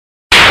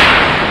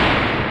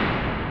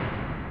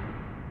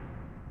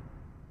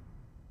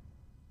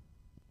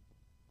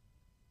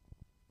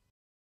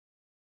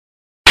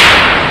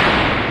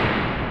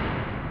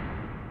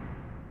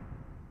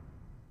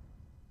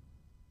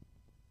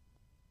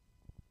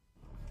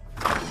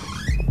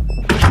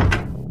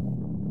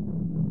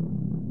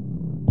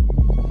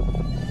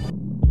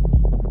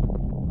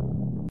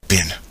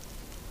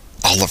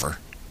Oliver,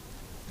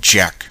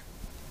 Jack,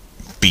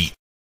 beat.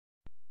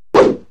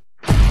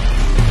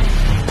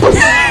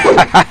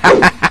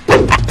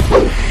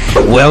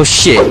 Well,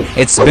 shit,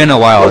 it's been a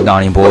while,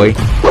 Donnie boy.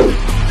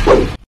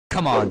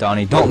 Come on,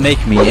 Donnie, don't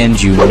make me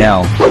end you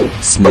now,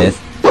 Smith.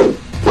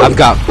 I've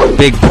got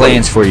big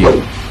plans for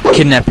you.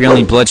 Kidnap your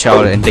only blood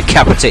child and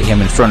decapitate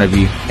him in front of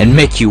you and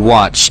make you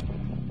watch.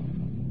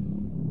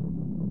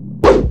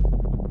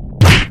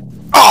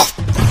 Oh!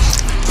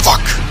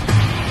 Fuck!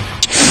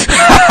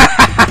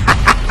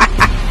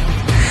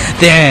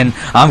 Then,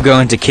 I'm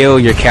going to kill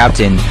your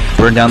captain,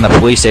 burn down the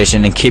police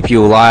station, and keep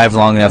you alive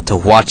long enough to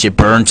watch it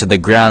burn to the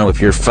ground with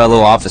your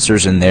fellow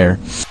officers in there.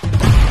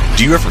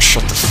 Do you ever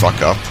shut the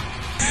fuck up?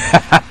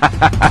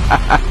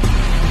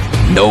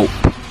 Nope.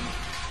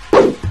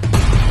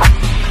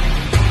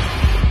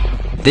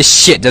 This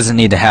shit doesn't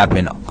need to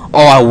happen.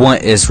 All I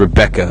want is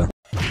Rebecca.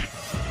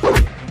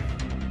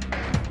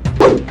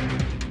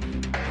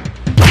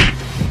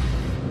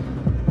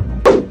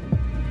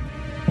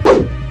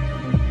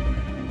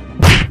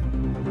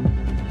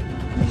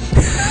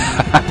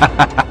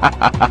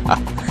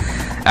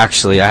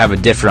 Actually, I have a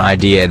different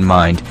idea in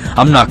mind.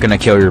 I'm not gonna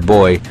kill your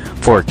boy.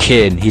 For a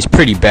kid, he's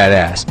pretty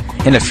badass.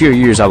 In a few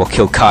years, I will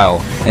kill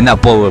Kyle, and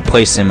that boy will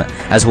replace him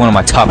as one of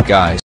my top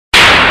guys.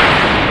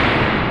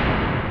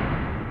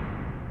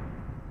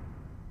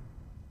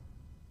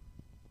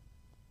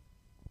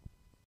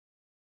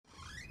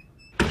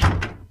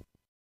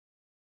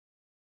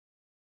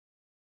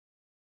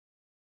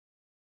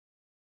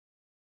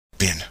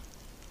 Ben,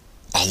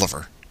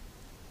 Oliver,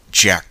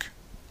 Jack,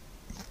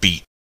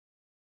 beat.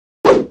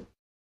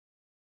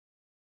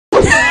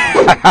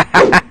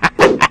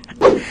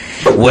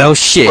 Well,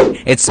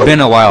 shit, it's been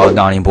a while,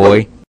 Donnie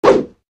boy.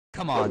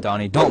 Come on,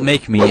 Donnie, don't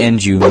make me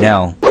end you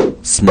now,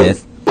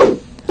 Smith.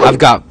 I've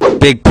got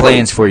big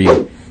plans for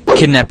you.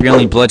 Kidnap your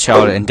only blood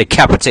child and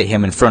decapitate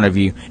him in front of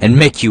you and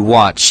make you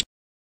watch.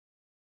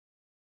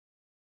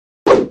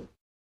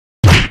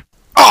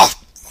 Oh!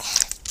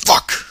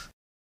 Fuck!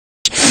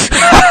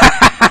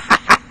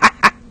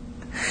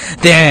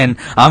 Then,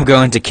 I'm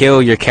going to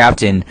kill your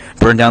captain,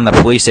 burn down the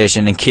police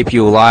station, and keep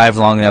you alive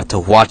long enough to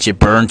watch it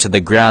burn to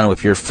the ground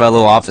with your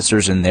fellow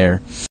officers in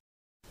there.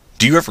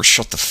 Do you ever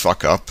shut the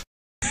fuck up?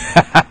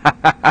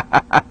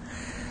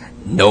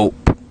 Nope.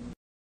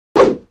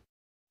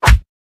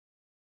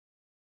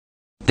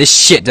 This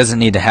shit doesn't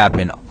need to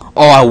happen.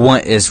 All I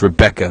want is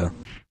Rebecca.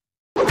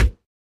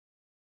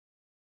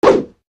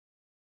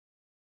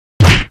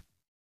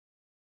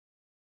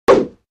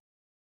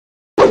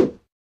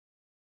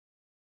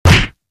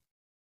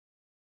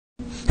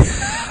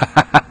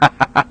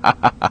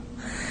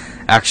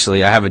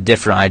 Actually, I have a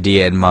different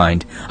idea in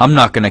mind. I'm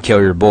not gonna kill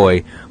your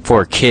boy.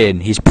 For a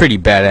kid, he's pretty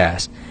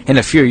badass. In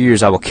a few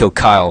years, I will kill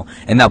Kyle,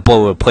 and that boy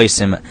will replace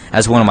him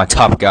as one of my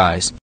top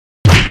guys.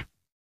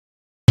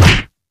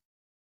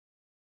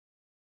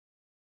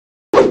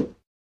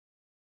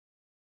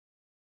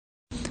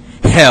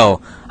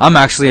 Hell, I'm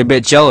actually a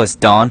bit jealous,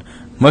 Don.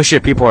 Most of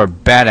your people are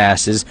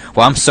badasses,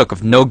 while I'm stuck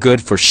with no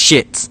good for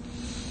shit.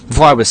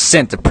 Before I was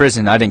sent to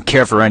prison, I didn't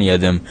care for any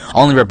of them.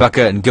 Only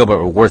Rebecca and Gilbert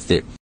were worth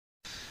it.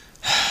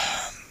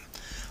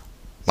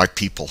 My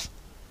people.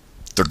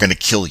 They're gonna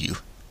kill you.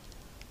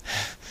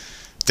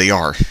 They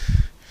are.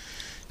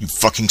 You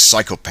fucking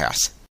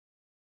psychopath.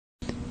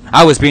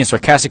 I was being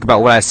sarcastic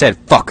about what I said,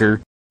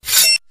 fucker.